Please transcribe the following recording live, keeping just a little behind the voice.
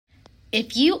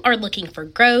If you are looking for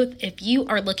growth, if you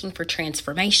are looking for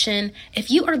transformation, if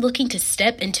you are looking to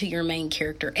step into your main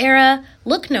character era,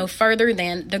 look no further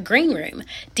than The Green Room.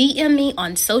 DM me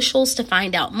on socials to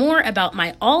find out more about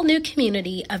my all-new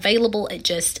community available at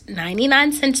just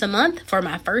 99 cents a month for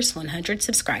my first 100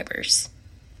 subscribers.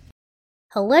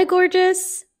 Hello,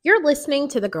 gorgeous. You're listening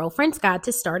to the Girlfriend's Guide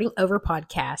to Starting Over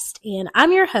podcast, and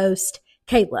I'm your host,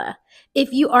 Kayla.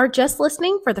 If you are just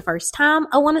listening for the first time,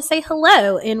 I want to say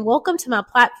hello and welcome to my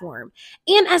platform.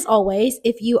 And as always,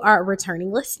 if you are a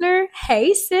returning listener,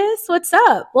 hey sis, what's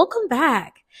up? Welcome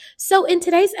back. So in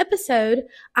today's episode,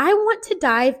 I want to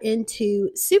dive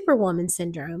into Superwoman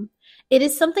syndrome. It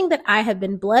is something that I have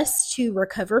been blessed to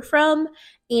recover from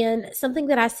and something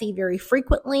that I see very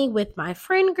frequently with my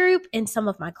friend group and some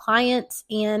of my clients.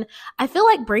 And I feel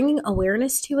like bringing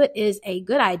awareness to it is a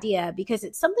good idea because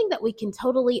it's something that we can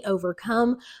totally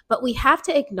overcome, but we have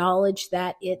to acknowledge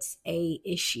that it's an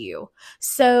issue.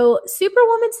 So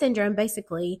Superwoman syndrome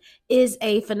basically is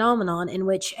a phenomenon in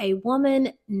which a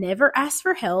woman never asks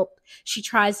for help. She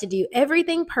tries to do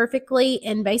everything perfectly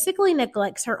and basically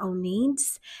neglects her own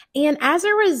needs. And as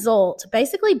a result,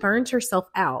 basically burns herself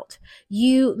out.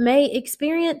 You may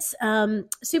experience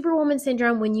Superwoman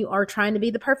syndrome when you are trying to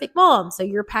be the perfect mom. So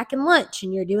you're packing lunch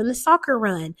and you're doing the soccer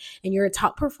run and you're a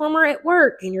top performer at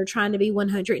work and you're trying to be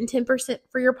 110%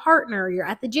 for your partner. You're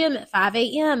at the gym at 5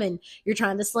 a.m. and you're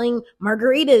trying to sling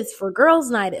margaritas for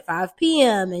girls' night at 5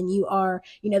 p.m. And you are,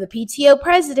 the PTO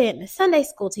president and a Sunday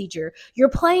school teacher. You're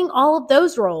playing all of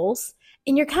those roles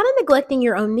and you're kind of neglecting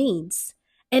your own needs.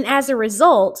 And as a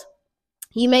result,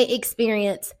 you may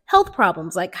experience health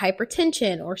problems like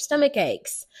hypertension or stomach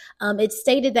aches. It's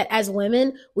stated that as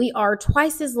women, we are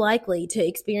twice as likely to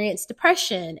experience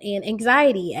depression and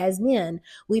anxiety as men.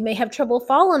 We may have trouble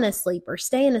falling asleep or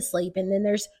staying asleep. And then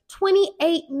there's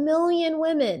 28 million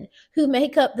women who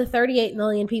make up the 38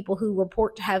 million people who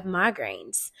report to have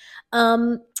migraines.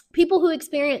 People who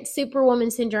experience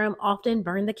Superwoman syndrome often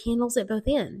burn the candles at both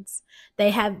ends. They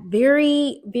have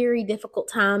very, very difficult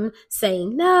time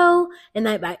saying no, and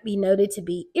they might be noted to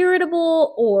be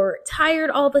irritable or tired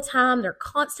all the time. They're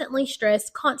constantly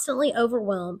stressed, constantly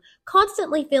overwhelmed,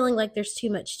 constantly feeling like there's too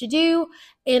much to do,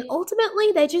 and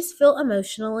ultimately they just feel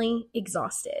emotionally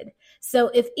exhausted. So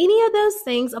if any of those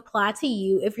things apply to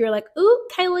you, if you're like, ooh,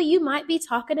 Kayla, you might be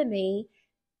talking to me,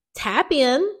 tap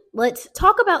in. Let's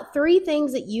talk about 3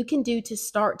 things that you can do to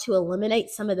start to eliminate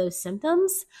some of those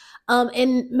symptoms.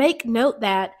 And make note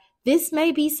that this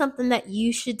may be something that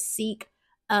you should seek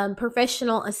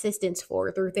professional assistance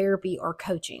for through therapy or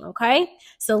coaching, okay?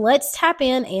 So let's tap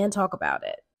in and talk about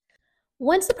it.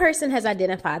 Once a person has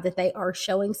identified that they are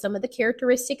showing some of the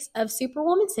characteristics of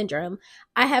Superwoman syndrome,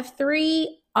 I have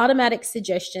 3 automatic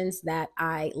suggestions that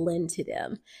I lend to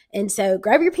them. And so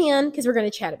grab your pen because we're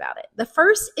going to chat about it. The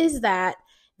first is that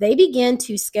they begin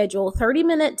to schedule 30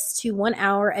 minutes to 1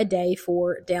 hour a day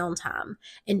for downtime.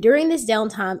 And during this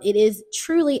downtime, it is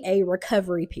truly a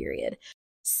recovery period.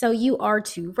 So you are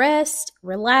to rest,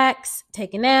 relax,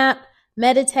 take a nap,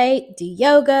 meditate, do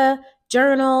yoga,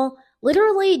 journal,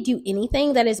 literally do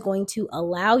anything that is going to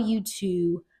allow you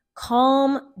to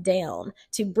calm down,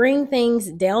 to bring things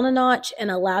down a notch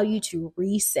and allow you to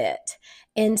reset.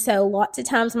 And so lots of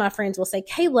times my friends will say,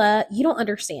 Kayla, you don't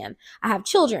understand. I have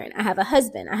children. I have a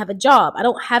husband. I have a job. I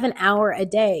don't have an hour a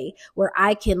day where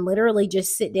I can literally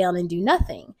just sit down and do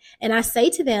nothing. And I say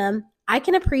to them, I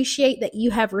can appreciate that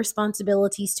you have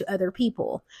responsibilities to other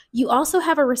people. You also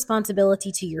have a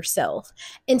responsibility to yourself.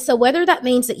 And so whether that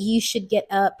means that you should get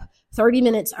up 30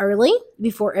 minutes early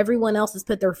before everyone else has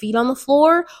put their feet on the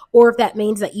floor, or if that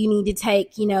means that you need to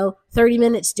take, 30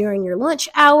 minutes during your lunch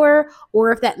hour,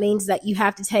 or if that means that you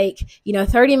have to take,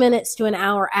 30 minutes to an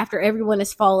hour after everyone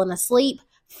has fallen asleep,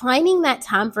 finding that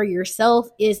time for yourself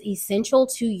is essential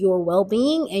to your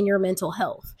well-being and your mental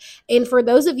health. And for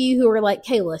those of you who are like,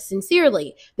 Kayla,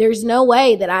 sincerely, there's no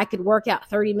way that I could work out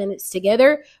 30 minutes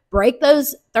together. Break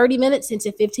those 30 minutes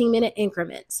into 15-minute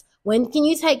increments. When can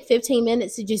you take 15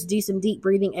 minutes to just do some deep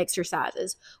breathing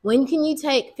exercises? When can you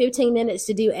take 15 minutes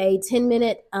to do a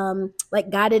 10-minute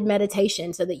guided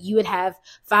meditation so that you would have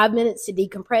 5 minutes to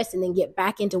decompress and then get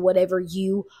back into whatever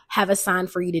you have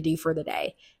assigned for you to do for the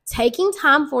day? Taking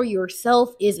time for yourself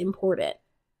is important.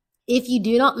 If you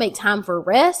do not make time for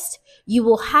rest, you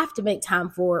will have to make time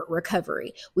for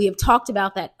recovery. We have talked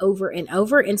about that over and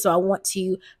over, and so I want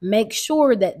to make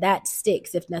sure that that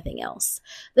sticks, if nothing else.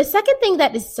 The second thing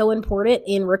that is so important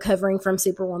in recovering from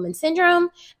Superwoman syndrome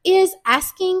is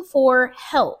asking for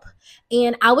help.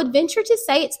 And I would venture to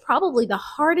say it's probably the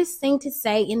hardest thing to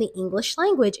say in the English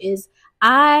language is,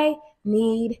 I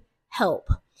need help.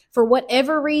 For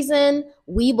whatever reason,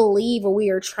 we believe, or we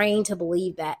are trained to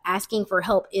believe, that asking for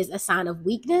help is a sign of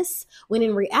weakness, when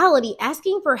in reality,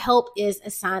 asking for help is a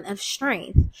sign of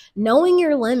strength. Knowing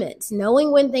your limits,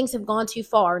 knowing when things have gone too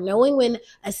far, knowing when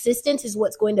assistance is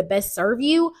what's going to best serve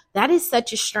you, that is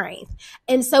such a strength.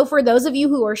 And so for those of you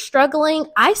who are struggling,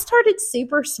 I started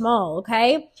super small,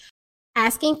 okay?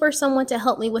 Asking for someone to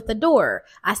help me with the door.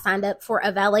 I signed up for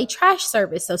a valet trash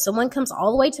service. So someone comes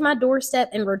all the way to my doorstep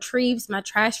and retrieves my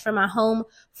trash from my home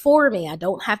for me. I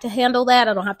don't have to handle that.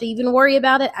 I don't have to even worry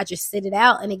about it. I just sit it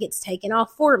out and it gets taken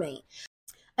off for me.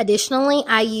 Additionally,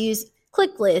 I use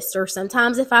ClickList, or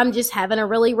sometimes if I'm just having a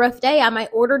really rough day, I might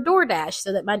order DoorDash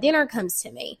so that my dinner comes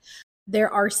to me. There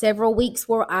are several weeks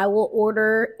where I will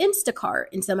order Instacart,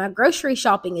 and so my grocery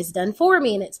shopping is done for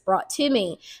me and it's brought to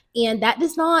me. And that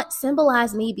does not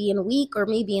symbolize me being weak or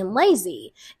me being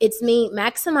lazy. It's me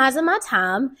maximizing my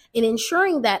time and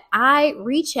ensuring that I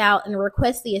reach out and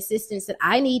request the assistance that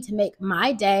I need to make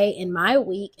my day and my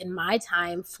week and my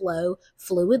time flow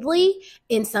fluidly.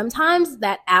 And sometimes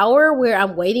that hour where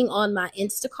I'm waiting on my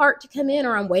Instacart to come in,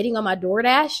 or I'm waiting on my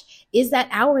DoorDash, is that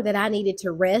hour that I needed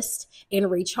to rest and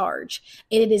recharge.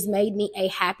 And it has made me a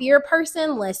happier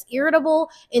person, less irritable.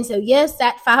 And so yes,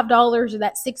 that $5 or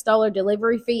that $6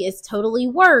 delivery fee is totally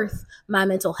worth my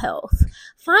mental health.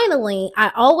 Finally,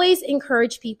 I always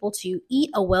encourage people to eat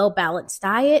a well-balanced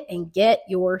diet and get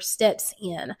your steps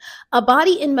in. A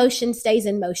body in motion stays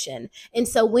in motion. And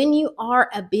so when you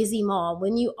are a busy mom,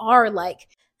 when you are like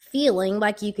feeling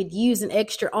like you could use an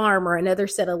extra arm or another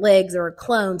set of legs or a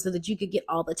clone so that you could get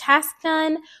all the tasks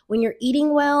done, when you're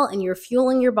eating well and you're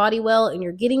fueling your body well and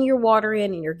you're getting your water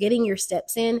in and you're getting your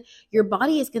steps in, your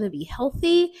body is going to be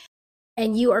healthy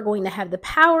and you are going to have the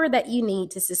power that you need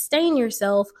to sustain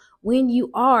yourself when you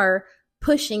are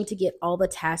pushing to get all the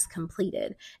tasks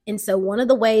completed. And so one of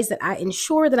the ways that I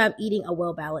ensure that I'm eating a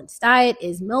well-balanced diet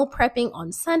is meal prepping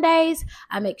on Sundays.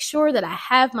 I make sure that I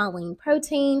have my lean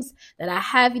proteins, that I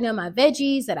have, my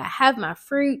veggies, that I have my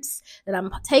fruits, that I'm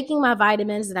taking my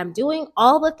vitamins, that I'm doing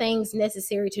all the things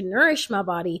necessary to nourish my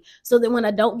body so that when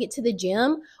I don't get to the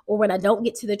gym, or when I don't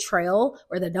get to the trail,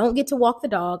 or that I don't get to walk the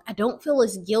dog, I don't feel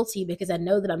as guilty because I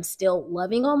know that I'm still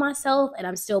loving on myself and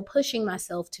I'm still pushing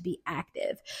myself to be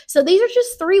active. So these are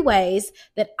just 3 ways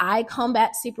that I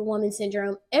combat Superwoman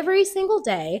syndrome every single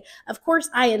day. Of course,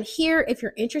 I am here if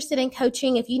you're interested in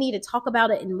coaching, if you need to talk about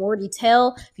it in more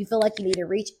detail, if you feel like you need to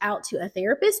reach out to a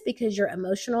therapist because your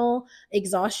emotional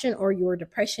exhaustion or your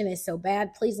depression is so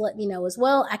bad, please let me know as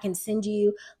well. I can send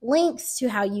you links to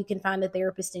how you can find a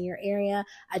therapist in your area.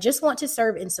 I just want to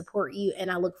serve and support you, and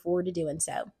I look forward to doing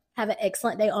so. Have an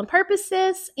excellent day on purpose,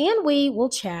 sis, and we will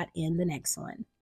chat in the next one.